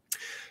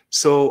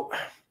 So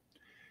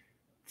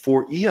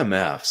for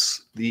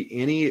EMFs,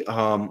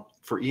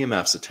 for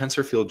EMFs, the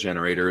tensor field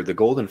generator, the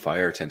Golden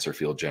Fire tensor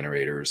field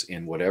generators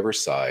in whatever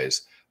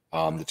size,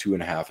 the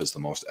 2.5 is the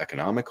most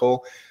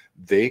economical.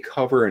 They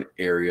cover an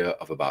area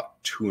of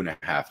about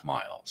 2.5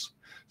 miles.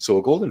 So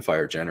a Golden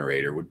Fire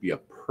generator would be a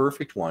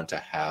perfect one to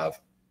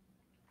have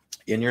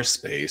in your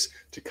space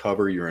to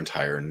cover your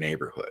entire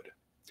neighborhood,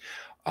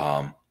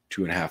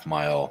 2.5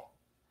 mile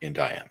in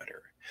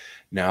diameter.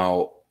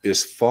 Now,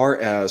 as far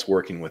as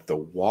working with the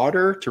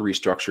water to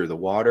restructure the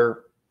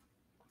water,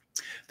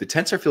 the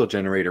tensor field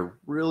generator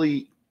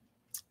really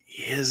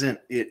isn't,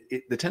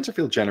 the tensor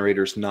field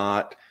generator is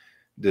not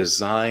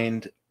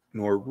designed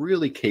nor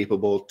really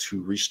capable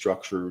to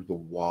restructure the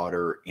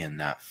water in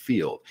that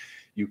field.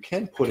 You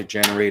can put a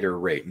generator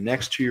right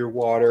next to your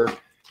water,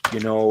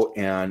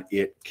 and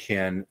it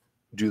can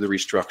do the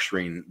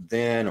restructuring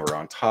then or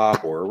on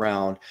top or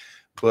around.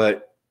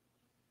 But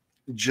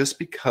just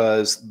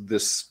because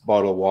this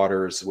bottle of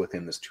water is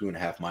within this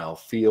 2.5 mile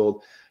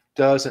field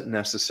doesn't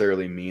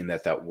necessarily mean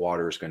that that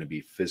water is going to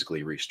be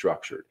physically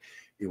restructured.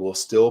 It will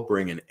still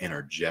bring an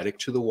energetic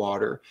to the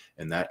water,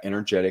 and that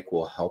energetic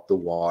will help the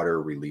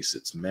water release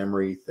its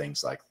memory,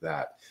 things like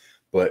that.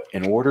 But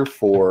in order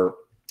for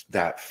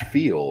that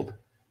field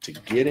to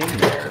get in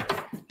there,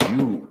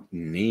 you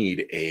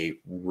need a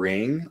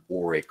ring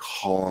or a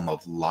column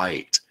of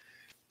light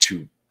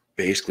to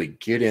basically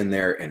get in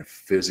there and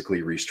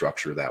physically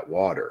restructure that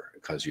water,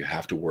 because you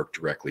have to work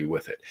directly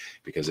with it.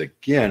 Because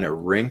again, a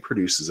ring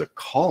produces a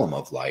column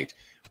of light,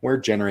 where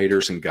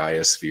generators and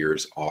Gaia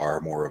spheres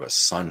are more of a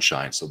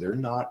sunshine. So they're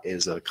not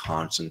as a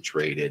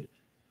concentrated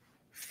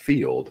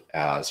field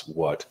as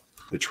what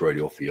the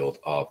toroidal field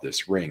of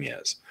this ring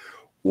is,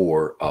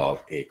 or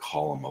of a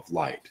column of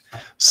light.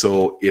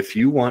 So if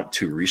you want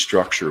to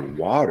restructure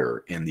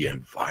water in the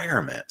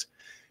environment,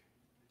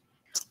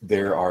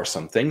 there are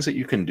some things that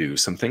you can do.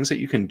 Some things that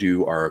you can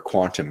do are a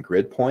quantum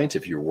grid point.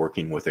 If you're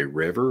working with a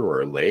river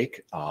or a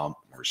lake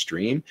or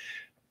stream,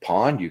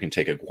 pond, you can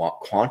take a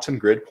quantum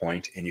grid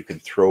point and you can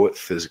throw it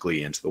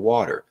physically into the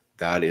water.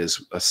 That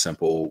is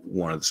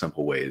one of the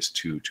simple ways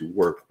to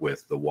work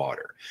with the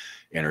water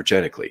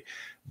energetically.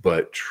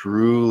 But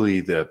truly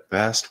the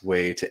best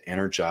way to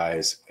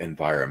energize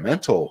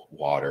environmental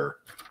water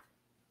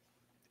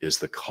is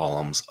the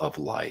columns of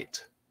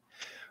light.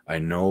 I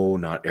know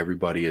not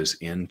everybody is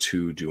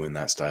into doing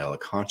that style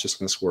of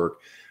consciousness work,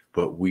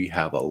 but we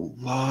have a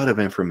lot of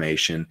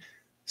information,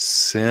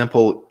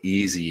 simple,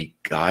 easy,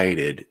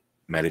 guided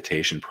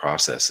meditation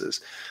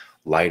processes.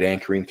 Light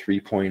Anchoring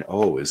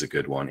 3.0 is a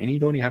good one, and you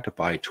don't even have to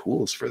buy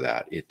tools for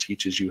that. It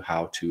teaches you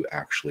how to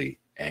actually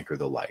anchor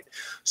the light.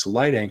 So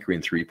Light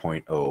Anchoring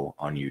 3.0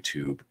 on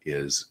YouTube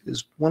is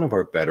one of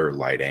our better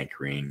light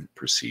anchoring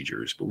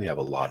procedures, but we have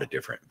a lot of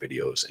different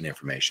videos and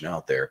information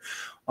out there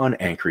on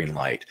anchoring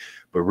light.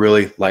 But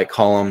really, light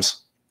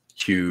columns,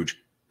 huge.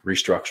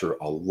 Restructure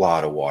a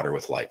lot of water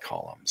with light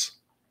columns.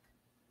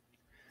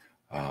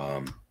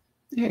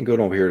 And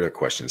going over here to the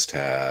questions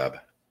tab.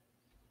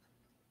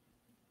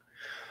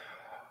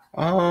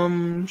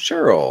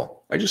 Cheryl,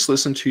 I just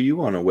listened to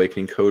you on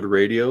Awakening Code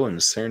Radio and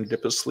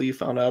serendipitously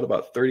found out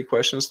about 30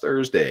 questions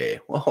Thursday.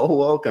 Well,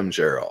 welcome,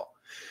 Cheryl.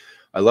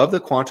 I love the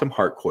quantum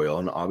heart coil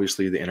and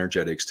obviously the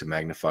energetics to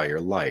magnify your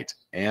light.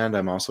 And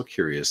I'm also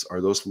curious, are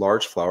those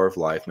large flower of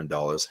life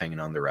mandalas hanging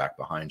on the rack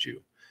behind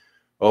you?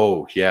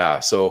 Oh,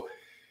 yeah. So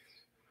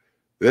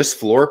this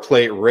floor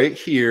plate right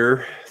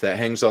here that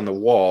hangs on the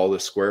wall, the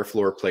square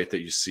floor plate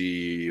that you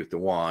see with the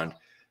wand,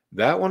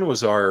 that one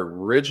was our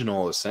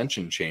original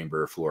Ascension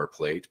Chamber floor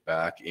plate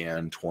back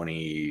in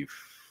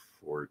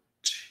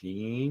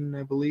 2014,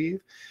 I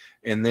believe.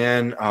 And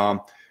then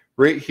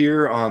right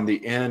here on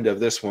the end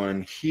of this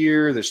one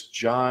here, this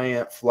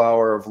giant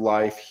flower of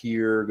life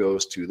here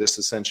goes to this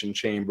Ascension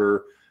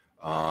Chamber.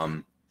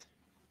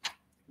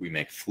 We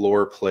make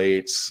floor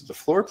plates. The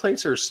floor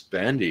plates are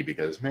spendy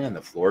because, man,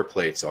 the floor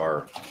plates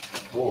are a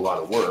whole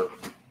lot of work.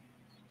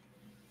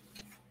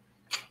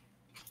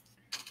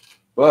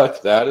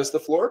 But that is the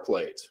floor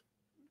plate.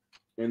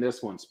 And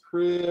this one's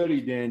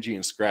pretty dingy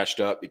and scratched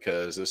up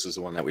because this is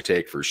the one that we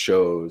take for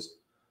shows.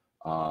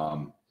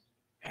 And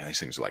these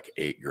things are like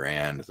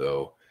 $8,000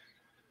 though.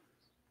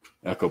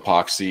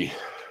 Epoxy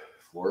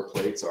floor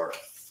plates are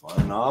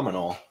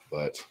phenomenal,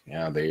 but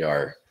yeah, they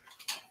are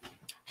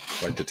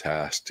quite the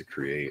task to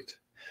create.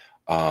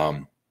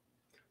 So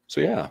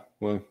yeah,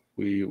 well,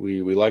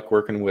 we like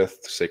working with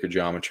sacred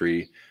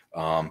geometry.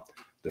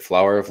 The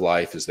flower of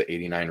life is the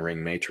 89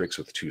 ring matrix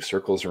with 2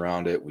 circles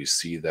around it. We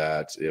see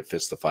that it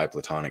fits the 5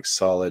 platonic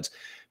solids.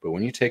 But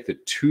when you take the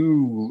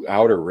 2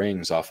 outer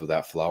rings off of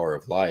that flower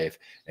of life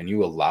and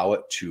you allow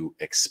it to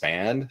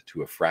expand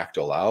to a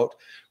fractal out,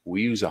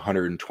 we use a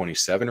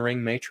 127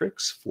 ring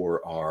matrix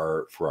for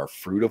our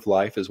fruit of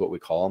life is what we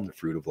call them, the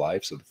fruit of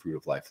life. So the fruit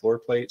of life floor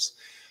plates,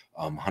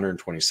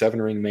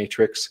 127 ring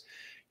matrix.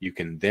 you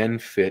can then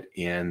fit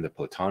in the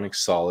platonic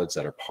solids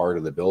that are part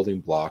of the building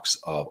blocks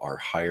of our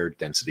higher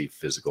density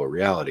physical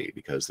reality,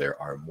 because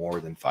there are more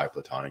than 5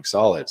 platonic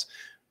solids.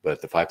 But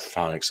the 5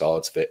 platonic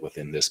solids fit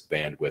within this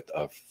bandwidth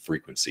of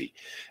frequency.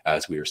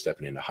 As we are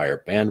stepping into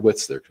higher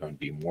bandwidths, there are going to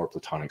be more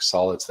platonic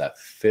solids that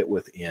fit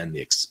within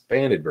the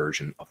expanded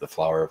version of the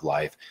flower of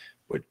life,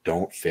 but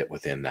don't fit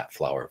within that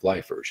flower of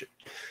life version.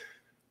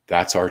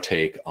 That's our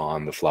take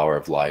on the flower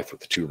of life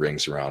with the 2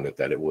 rings around it,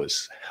 that it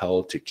was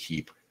held to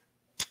keep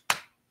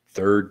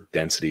 3rd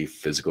density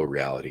physical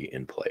reality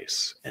in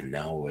place. And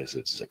now as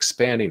it's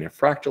expanding and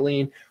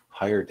fractaling,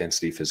 higher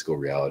density physical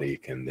reality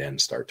can then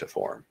start to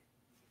form.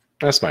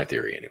 That's my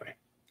theory anyway.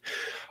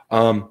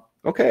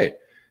 Okay.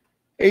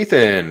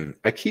 Ethan,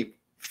 I keep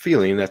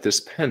feeling that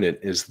this pendant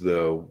is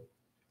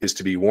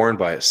to be worn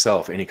by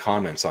itself. Any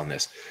comments on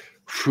this?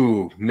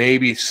 Whew,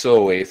 maybe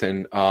so,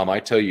 Ethan. I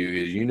tell you,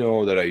 you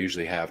know that I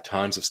usually have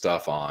tons of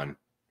stuff on.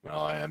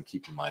 Well, I am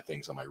keeping my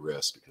things on my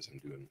wrist because I'm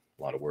doing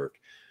a lot of work.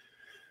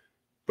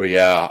 But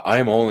yeah,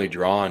 I'm only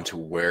drawn to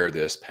wear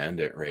this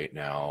pendant right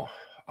now.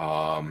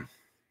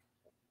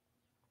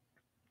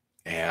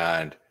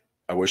 And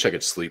I wish I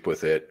could sleep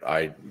with it.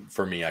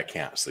 For me, I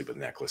can't sleep with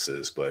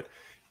necklaces, but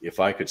if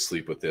I could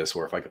sleep with this,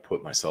 or if I could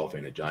put myself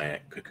in a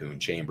giant cocoon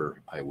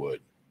chamber, I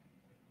would.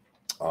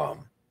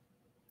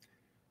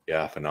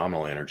 Yeah,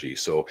 phenomenal energy.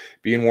 So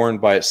being worn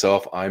by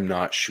itself, I'm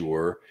not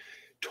sure.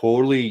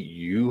 Totally,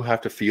 you have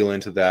to feel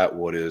into that,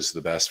 what is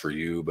the best for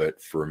you. But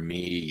for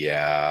me,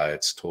 yeah,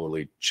 it's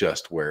totally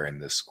just wearing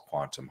this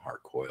quantum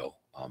heart coil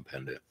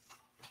pendant.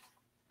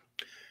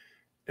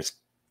 It's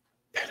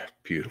been a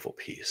beautiful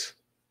piece.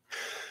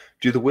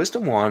 Do the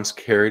wisdom wands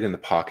carried in the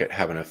pocket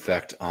have an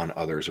effect on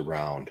others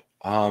around?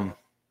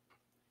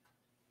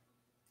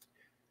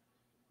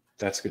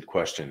 That's a good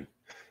question.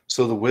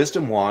 So the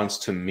wisdom wands,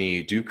 to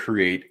me, do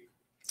create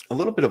a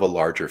little bit of a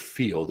larger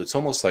field. It's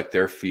almost like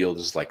their field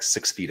is like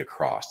 6 feet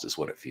across, is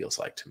what it feels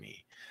like to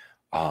me.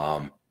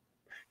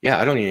 Yeah,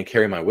 I don't even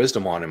carry my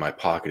wisdom wand in my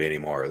pocket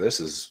anymore. This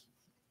is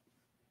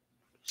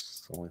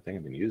the only thing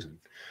I've been using.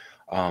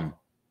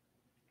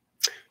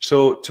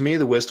 So to me,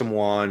 the wisdom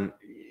wand,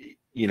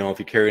 you know, if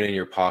you carry it in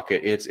your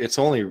pocket, it's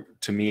only,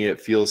 to me,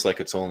 it feels like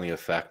it's only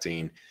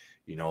affecting,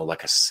 you know,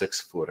 like a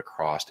 6 foot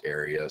across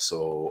area.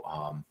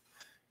 So,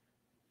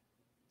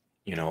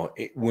 you know,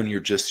 when you're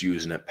just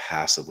using it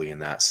passively in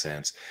that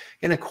sense.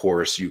 And of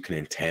course, you can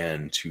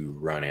intend to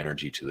run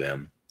energy to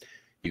them.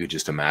 You could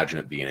just imagine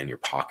it being in your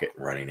pocket,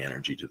 running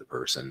energy to the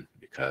person,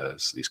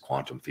 because these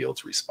quantum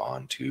fields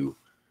respond to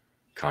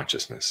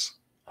consciousness.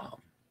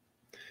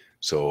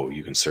 So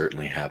you can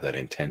certainly have that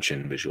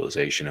intention,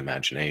 visualization,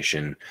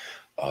 imagination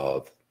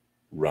of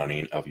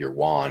running of your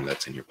wand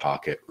that's in your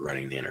pocket,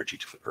 running the energy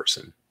to the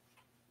person.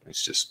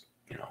 It's just,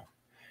 you know,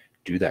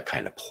 do that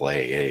kind of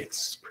play.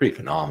 It's pretty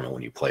phenomenal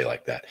when you play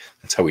like that.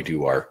 That's how we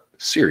do our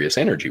serious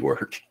energy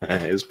work,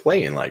 is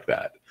playing like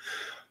that.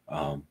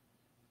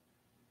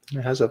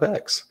 It has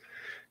effects.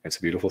 It's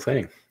a beautiful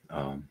thing.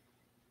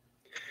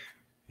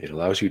 It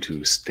allows you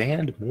to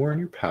stand more in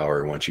your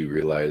power once you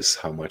realize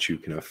how much you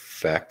can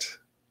affect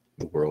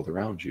the world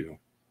around you.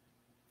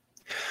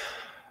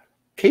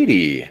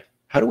 Katie,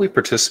 how do we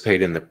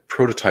participate in the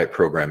prototype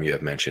program you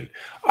have mentioned?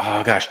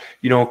 Oh gosh,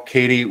 you know,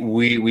 Katie,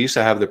 we used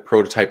to have the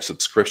prototype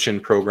subscription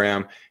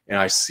program, and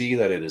I see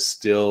that it is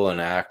still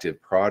an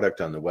active product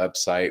on the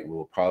website.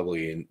 We'll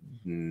probably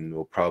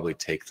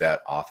take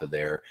that off of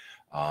there,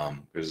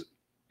 because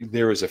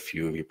there was a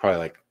few of you, probably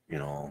like, you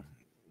know,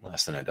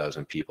 less than a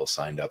dozen people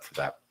signed up for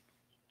that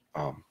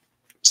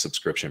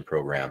subscription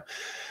program.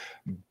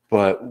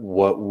 But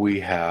what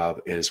we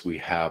have is we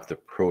have the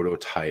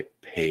prototype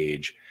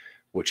page,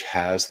 which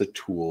has the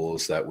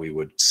tools that we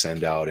would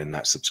send out in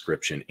that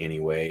subscription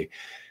anyway.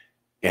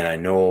 And I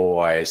know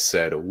I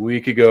said a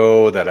week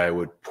ago that I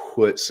would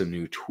put some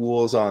new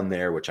tools on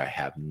there, which I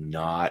have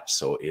not.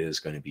 So it is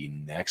going to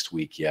be next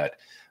week yet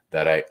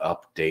that I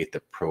update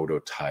the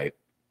prototype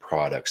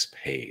products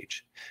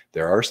page.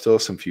 There are still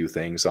some few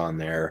things on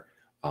there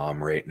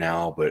right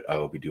now, but I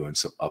will be doing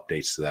some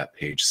updates to that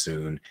page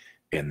soon.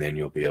 And then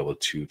you'll be able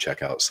to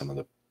check out some of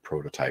the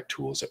prototype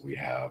tools that we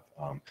have,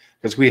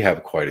 because we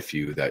have quite a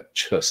few that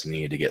just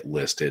need to get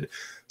listed.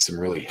 Some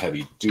really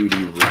heavy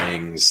duty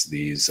rings,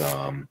 these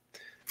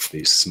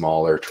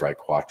smaller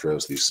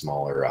triquatros, these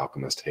smaller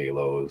alchemist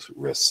halos,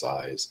 wrist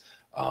size,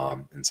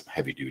 and some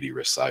heavy duty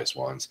wrist size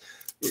ones,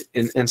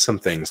 and some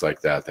things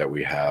like that that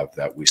we have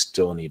that we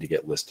still need to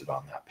get listed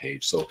on that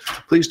page. So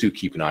please do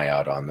keep an eye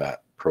out on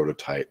that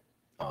prototype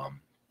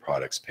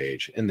products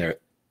page. In there,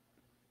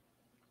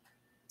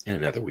 in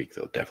another week,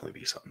 there'll definitely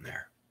be something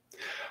there.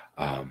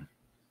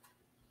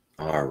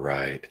 All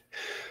right.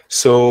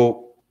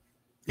 So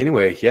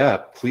anyway, yeah,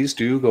 please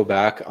do go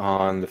back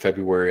on the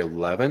February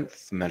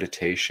 11th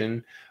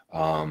meditation.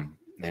 And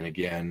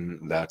again,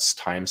 that's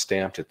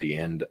time-stamped at the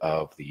end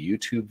of the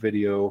YouTube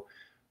video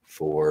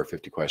for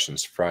 50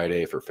 Questions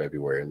Friday for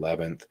February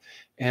 11th.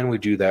 And we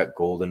do that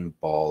golden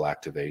ball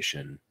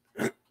activation.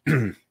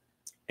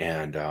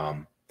 And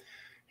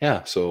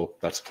yeah, so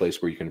that's a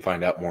place where you can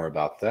find out more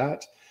about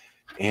that.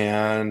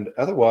 And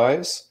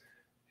otherwise,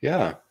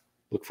 yeah,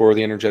 look for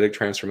the energetic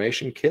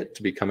transformation kit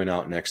to be coming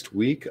out next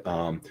week.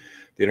 The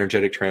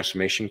energetic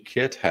transformation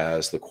kit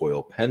has the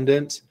coil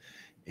pendant,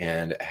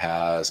 and it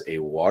has a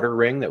water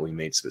ring that we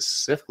made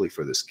specifically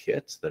for this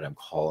kit that I'm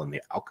calling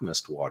the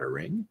Alchemist Water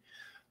Ring.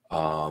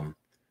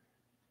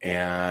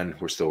 And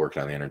we're still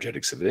working on the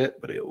energetics of it,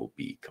 but it will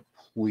be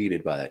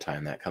completed by the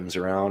time that comes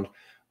around.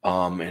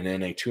 And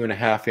then a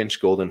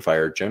 2.5-inch golden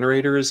fire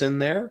generator is in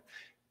there,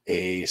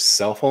 a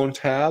cell phone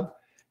tab,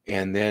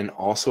 and then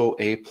also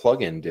a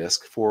plug-in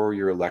disc for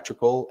your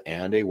electrical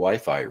and a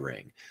Wi-Fi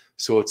ring.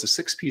 So it's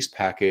a 6-piece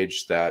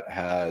package that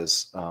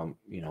has,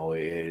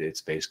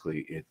 it's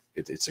basically,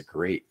 it's a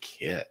great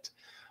kit.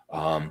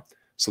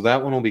 So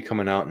that one will be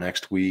coming out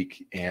next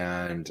week,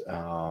 and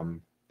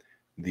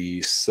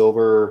the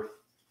silver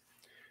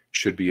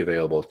should be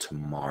available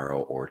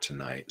tomorrow or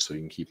tonight. So you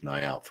can keep an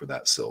eye out for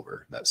that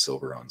silver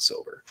on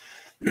silver.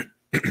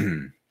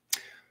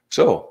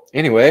 So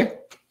anyway,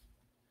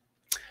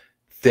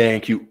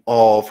 thank you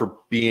all for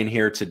being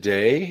here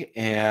today.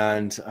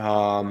 And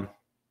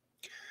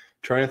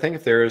trying to think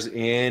if there's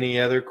any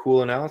other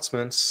cool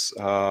announcements.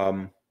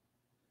 We're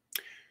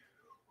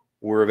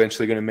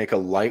eventually going to make a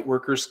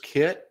Lightworkers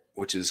kit,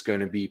 which is going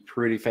to be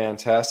pretty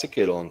fantastic.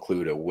 It'll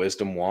include a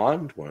wisdom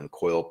wand, one of the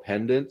coil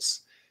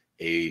pendants,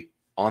 a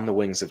On the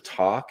Wings of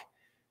Talk,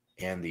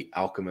 and the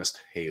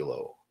Alchemist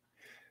Halo.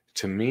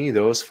 To me,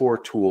 those 4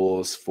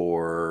 tools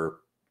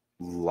for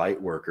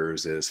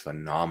Lightworkers is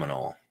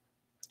phenomenal.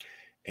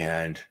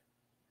 And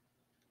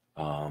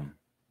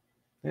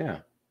yeah,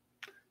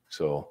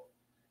 so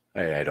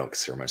I don't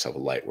consider myself a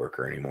light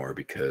worker anymore,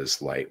 because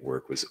light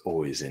work was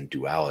always in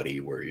duality,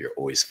 where you're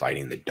always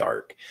fighting the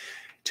dark.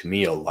 To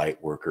me, a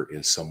light worker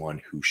is someone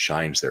who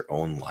shines their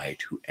own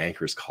light, who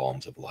anchors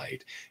columns of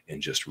light,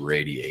 and just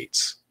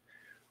radiates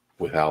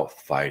without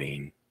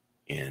fighting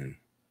in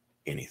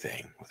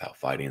anything, without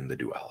fighting the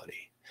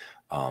duality.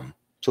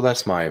 So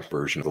that's my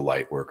version of the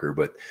light worker.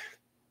 But,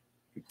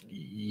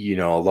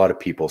 a lot of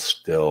people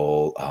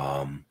still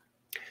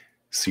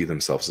see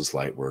themselves as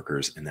light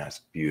workers, and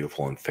that's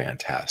beautiful and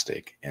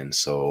fantastic. And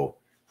so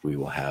we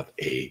will have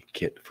a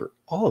kit for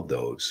all of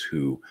those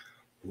who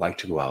like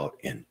to go out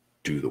and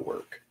do the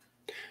work,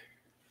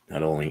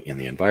 not only in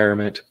the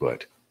environment,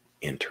 but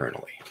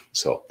internally.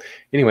 So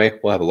anyway,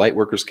 we'll have a light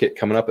workers kit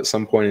coming up at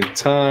some point in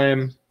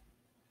time.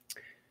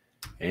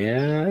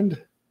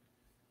 And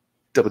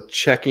double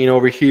checking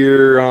over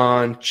here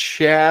on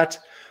chat.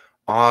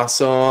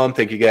 Awesome.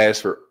 Thank you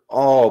guys for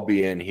all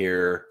being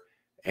here.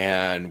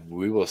 And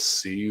we will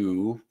see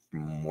you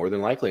more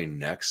than likely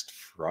next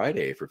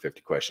Friday for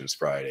 50 Questions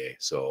Friday.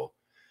 So,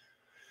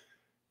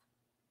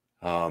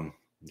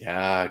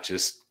 yeah,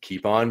 just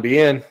keep on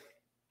being.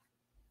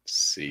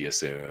 See you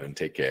soon.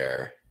 Take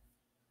care.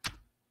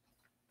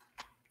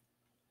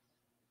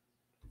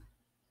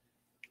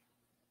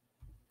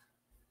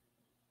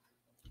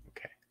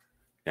 Okay.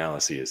 Now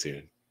I'll see you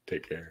soon.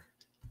 Take care.